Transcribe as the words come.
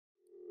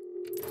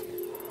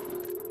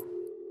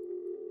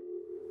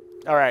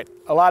All right,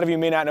 a lot of you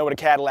may not know what a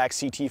Cadillac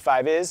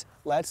CT5 is.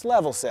 Let's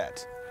level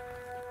set.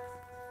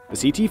 The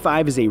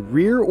CT5 is a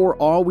rear or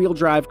all-wheel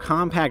drive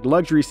compact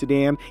luxury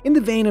sedan in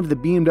the vein of the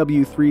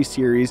BMW 3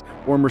 Series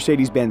or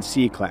Mercedes-Benz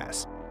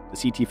C-Class. The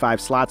CT5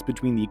 slots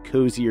between the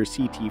cozier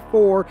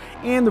CT4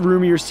 and the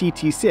roomier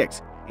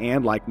CT6,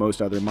 and like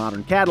most other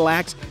modern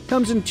Cadillacs,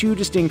 comes in two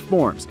distinct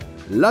forms: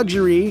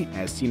 luxury,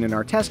 as seen in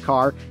our test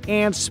car,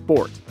 and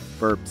sport.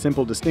 For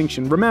simple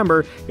distinction,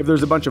 remember, if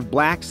there's a bunch of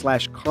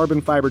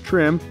black/carbon fiber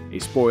trim, a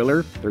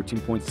spoiler,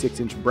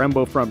 13.6-inch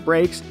Brembo front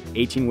brakes,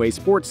 18-way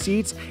sports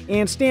seats,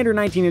 and standard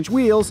 19-inch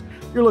wheels,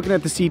 you're looking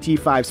at the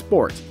CT5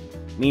 Sport.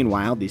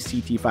 Meanwhile, the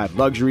CT5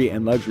 Luxury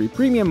and Luxury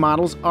Premium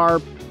models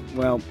are,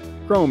 well,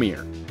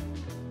 chromier.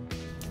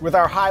 With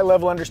our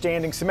high-level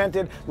understanding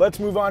cemented, let's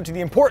move on to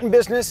the important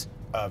business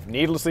of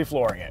needlessly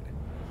flooring it.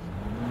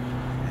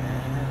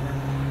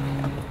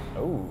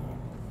 Oh,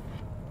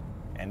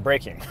 and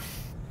braking.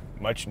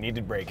 Much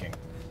needed braking.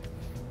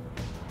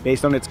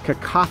 Based on its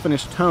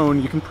cacophonous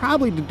tone, you can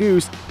probably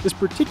deduce this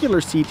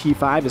particular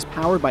CT5 is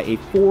powered by a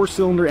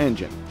 4-cylinder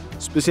engine,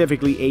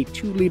 specifically a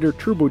 2-liter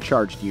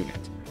turbocharged unit.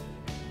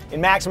 In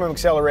maximum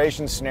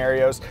acceleration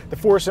scenarios, the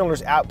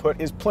 4-cylinder's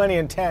output is plenty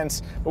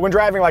intense, but when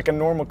driving like a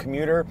normal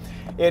commuter,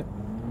 it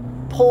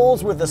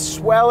pulls with a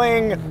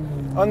swelling,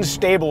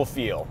 unstable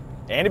feel.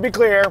 And to be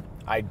clear,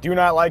 I do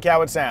not like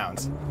how it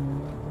sounds.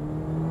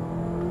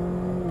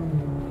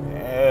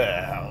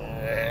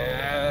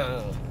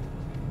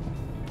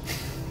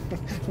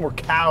 More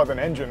cow than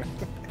engine.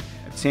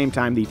 At the same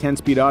time, the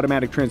 10-speed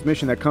automatic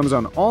transmission that comes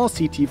on all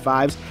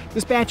CT5s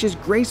dispatches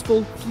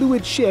graceful,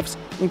 fluid shifts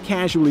when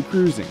casually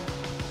cruising.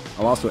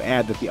 I'll also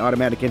add that the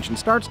automatic engine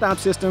start-stop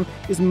system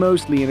is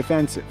mostly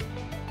inoffensive.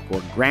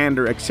 For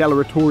grander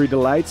acceleratory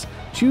delights,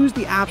 choose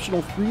the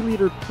optional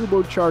 3-liter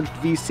turbocharged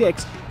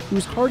V6,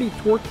 whose hearty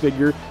torque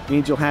figure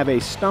means you'll have a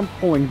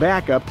stump-pulling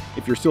backup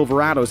if your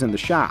Silverado's in the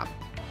shop.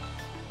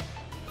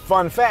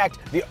 Fun fact,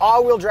 the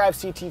all-wheel drive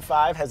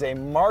CT5 has a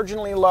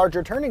marginally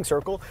larger turning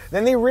circle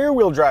than the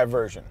rear-wheel drive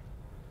version.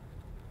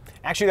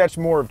 Actually, that's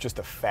more of just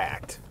a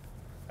fact.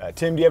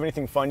 Tim, do you have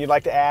anything fun you'd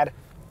like to add?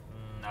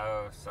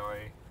 No,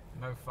 sorry.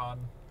 No fun.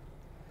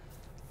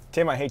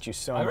 Tim, I hate you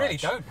so much. I really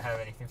don't have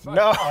anything fun.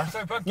 No. Oh, I'm so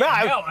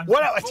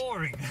I'm so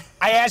boring.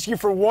 I ask you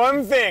for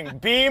one thing,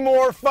 be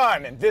more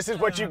fun, and this is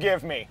what you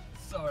give me.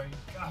 Sorry.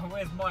 Oh,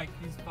 where's Mike?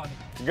 He's funny.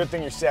 It's a good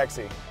thing you're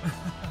sexy.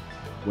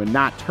 When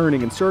not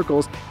turning in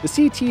circles, the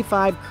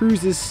CT5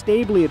 cruises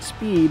stably at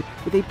speed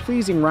with a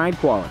pleasing ride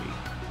quality.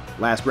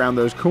 Blast around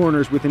those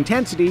corners with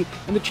intensity,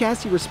 and the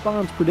chassis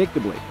responds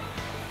predictably.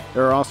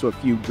 There are also a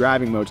few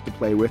driving modes to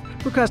play with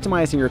for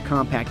customizing your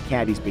compact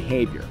caddy's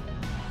behavior.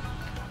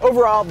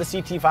 Overall, the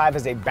CT5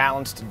 has a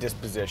balanced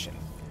disposition,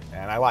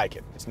 and I like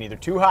it. It's neither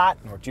too hot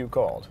nor too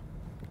cold.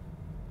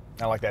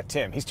 Not like that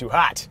Tim, he's too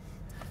hot.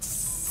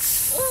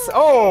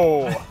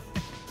 Oh!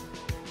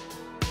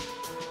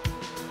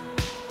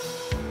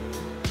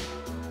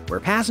 Where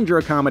passenger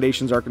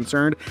accommodations are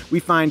concerned, we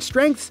find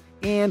strengths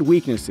and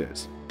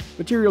weaknesses.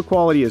 Material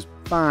quality is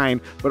fine,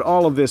 but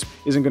all of this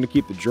isn't going to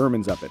keep the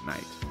Germans up at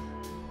night.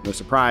 No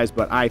surprise,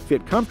 but I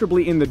fit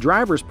comfortably in the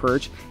driver's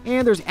perch,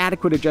 and there's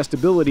adequate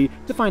adjustability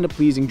to find a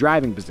pleasing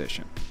driving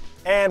position.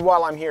 And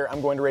while I'm here,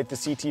 I'm going to rate the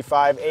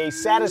CT5 a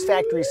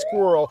satisfactory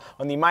squirrel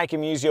on the Micah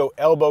Muzio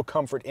Elbow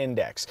Comfort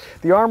Index.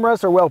 The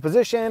armrests are well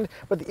positioned,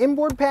 but the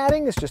inboard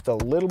padding is just a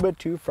little bit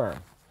too firm.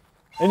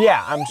 And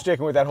yeah, I'm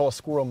sticking with that whole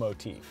squirrel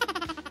motif.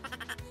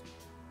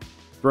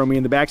 Throw me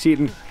in the backseat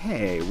and,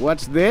 hey,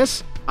 what's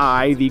this?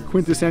 I, the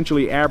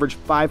quintessentially average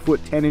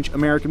 5'10"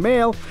 American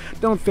male,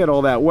 don't fit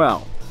all that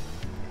well.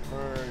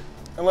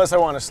 Unless I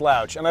want to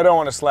slouch, and I don't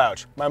want to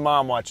slouch. My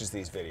mom watches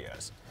these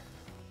videos.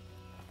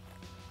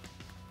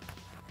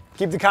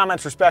 Keep the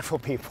comments respectful,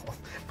 people.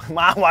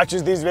 My mom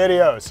watches these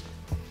videos.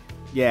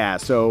 Yeah,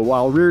 so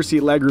while rear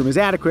seat legroom is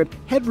adequate,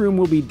 headroom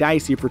will be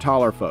dicey for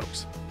taller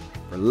folks.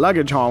 For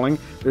luggage hauling,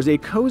 there's a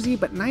cozy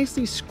but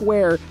nicely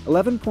square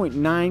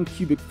 11.9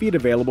 cubic feet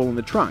available in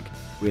the trunk,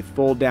 with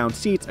fold-down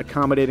seats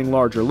accommodating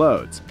larger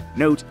loads.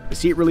 Note, the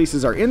seat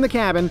releases are in the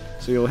cabin,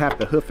 so you'll have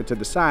to hoof it to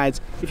the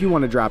sides if you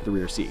want to drop the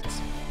rear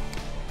seats.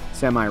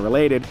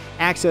 Semi-related,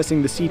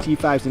 accessing the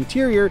CT5's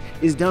interior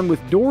is done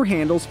with door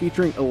handles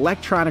featuring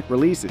electronic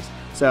releases,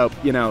 so,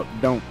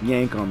 don't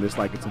yank on this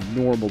like it's a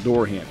normal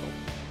door handle.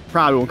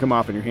 Probably won't come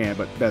off in your hand,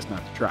 but best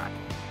not to try.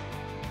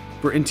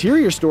 For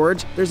interior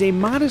storage, there's a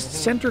modest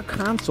center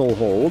console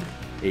hold,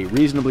 a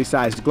reasonably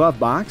sized glove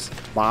box,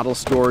 bottle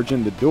storage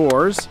in the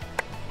doors,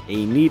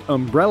 a neat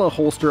umbrella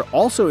holster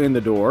also in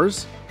the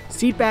doors,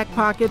 seat back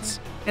pockets,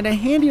 and a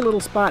handy little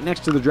spot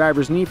next to the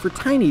driver's knee for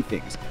tiny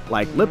things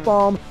like lip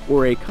balm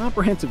or a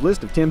comprehensive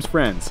list of Tim's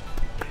friends.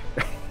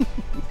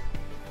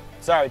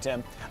 Sorry,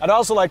 Tim. I'd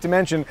also like to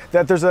mention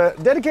that there's a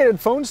dedicated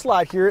phone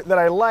slot here that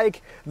I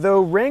like,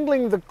 though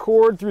wrangling the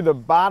cord through the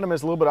bottom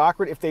is a little bit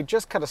awkward. If they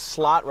just cut a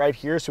slot right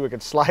here so it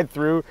could slide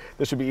through,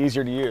 this would be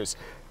easier to use.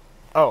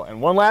 Oh,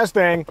 and one last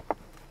thing.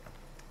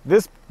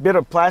 This bit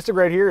of plastic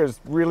right here is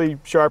really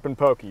sharp and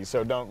pokey,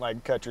 so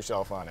don't cut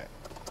yourself on it.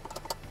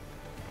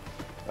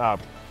 Oh,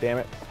 damn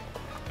it.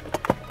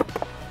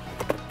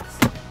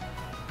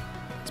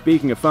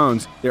 Speaking of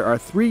phones, there are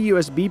 3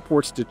 USB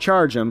ports to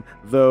charge them,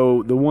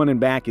 though the one in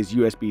back is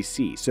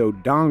USB-C, so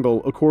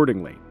dongle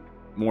accordingly.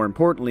 More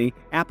importantly,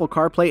 Apple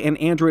CarPlay and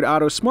Android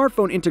Auto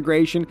smartphone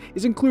integration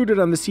is included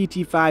on the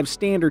CT5's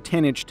standard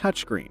 10-inch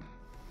touchscreen.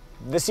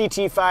 The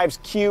CT5's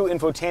Q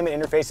infotainment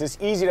interface is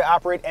easy to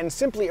operate and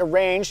simply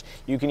arranged.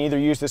 You can either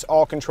use this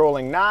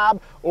all-controlling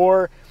knob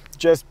or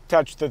just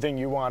touch the thing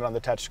you want on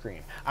the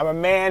touchscreen. I'm a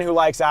man who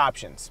likes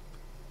options.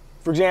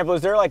 For example,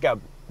 is there like a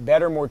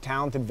better, more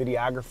talented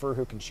videographer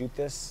who can shoot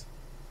this?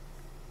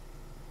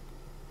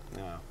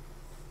 No.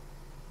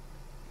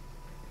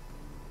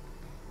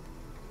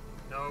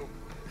 No.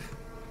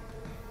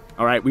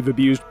 All right, we've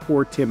abused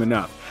poor Tim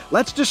enough.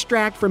 Let's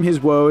distract from his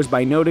woes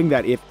by noting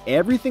that if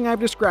everything I've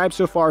described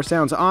so far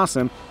sounds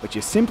awesome, but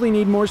you simply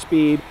need more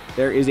speed,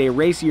 there is a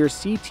racier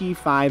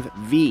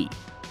CT5V.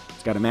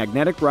 It's got a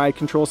magnetic ride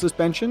control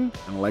suspension,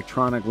 an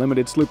electronic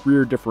limited slip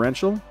rear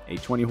differential, a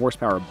 20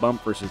 horsepower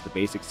bump versus the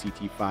basic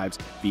CT5's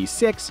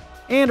V6,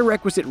 and a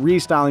requisite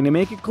restyling to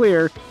make it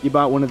clear you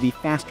bought one of the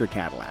faster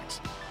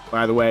Cadillacs.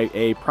 By the way,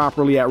 a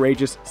properly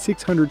outrageous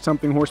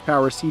 600-something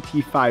horsepower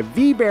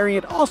CT5V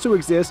variant also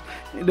exists,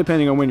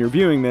 depending on when you're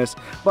viewing this,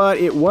 but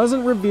it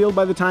wasn't revealed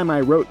by the time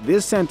I wrote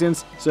this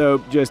sentence, so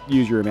just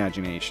use your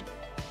imagination.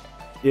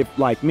 If,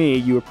 like me,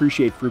 you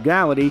appreciate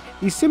frugality,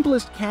 the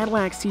simplest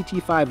Cadillac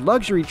CT5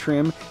 luxury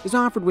trim is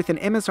offered with an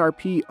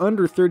MSRP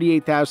under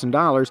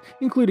 $38,000,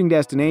 including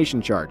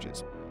destination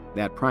charges.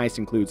 That price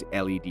includes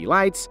LED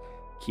lights,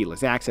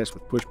 keyless access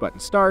with push-button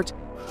start,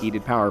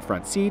 heated power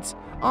front seats,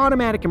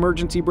 automatic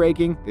emergency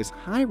braking, this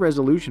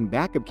high-resolution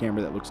backup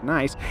camera that looks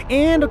nice,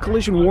 and a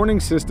collision warning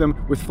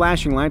system with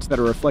flashing lights that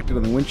are reflected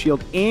on the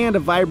windshield and a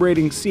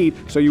vibrating seat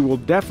so you will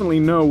definitely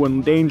know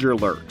when danger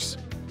lurks.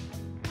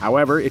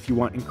 However, if you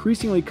want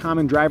increasingly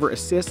common driver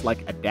assist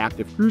like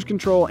adaptive cruise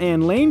control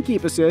and lane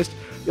keep assist,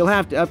 you'll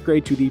have to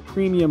upgrade to the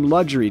premium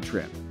luxury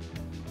trim.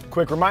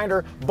 Quick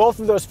reminder, both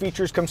of those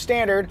features come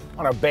standard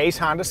on a base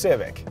Honda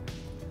Civic.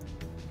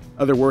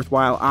 Other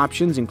worthwhile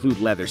options include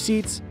leather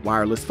seats,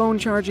 wireless phone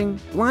charging,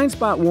 blind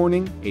spot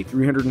warning, a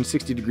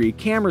 360-degree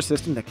camera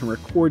system that can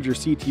record your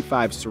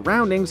CT5's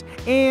surroundings,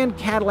 and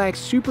Cadillac's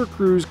Super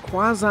Cruise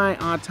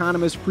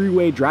quasi-autonomous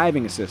freeway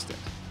driving assistant.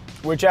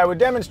 Which I would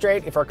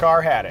demonstrate if our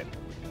car had it,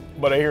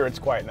 but I hear it's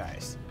quite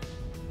nice.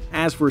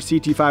 As for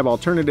CT5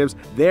 alternatives,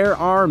 there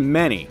are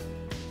many.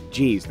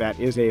 Geez, that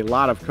is a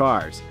lot of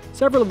cars,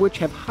 several of which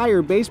have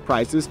higher base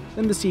prices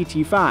than the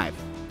CT5.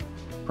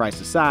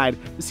 Price aside,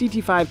 the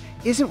CT5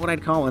 isn't what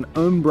I'd call an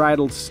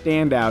unbridled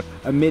standout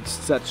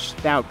amidst such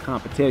stout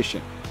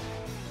competition.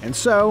 And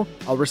so,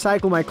 I'll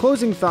recycle my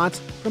closing thoughts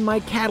from my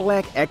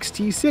Cadillac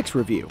XT6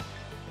 review.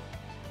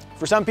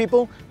 For some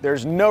people,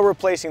 there's no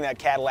replacing that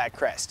Cadillac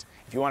crest.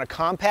 If you want a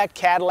compact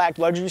Cadillac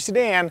luxury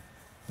sedan,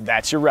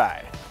 that's your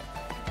ride.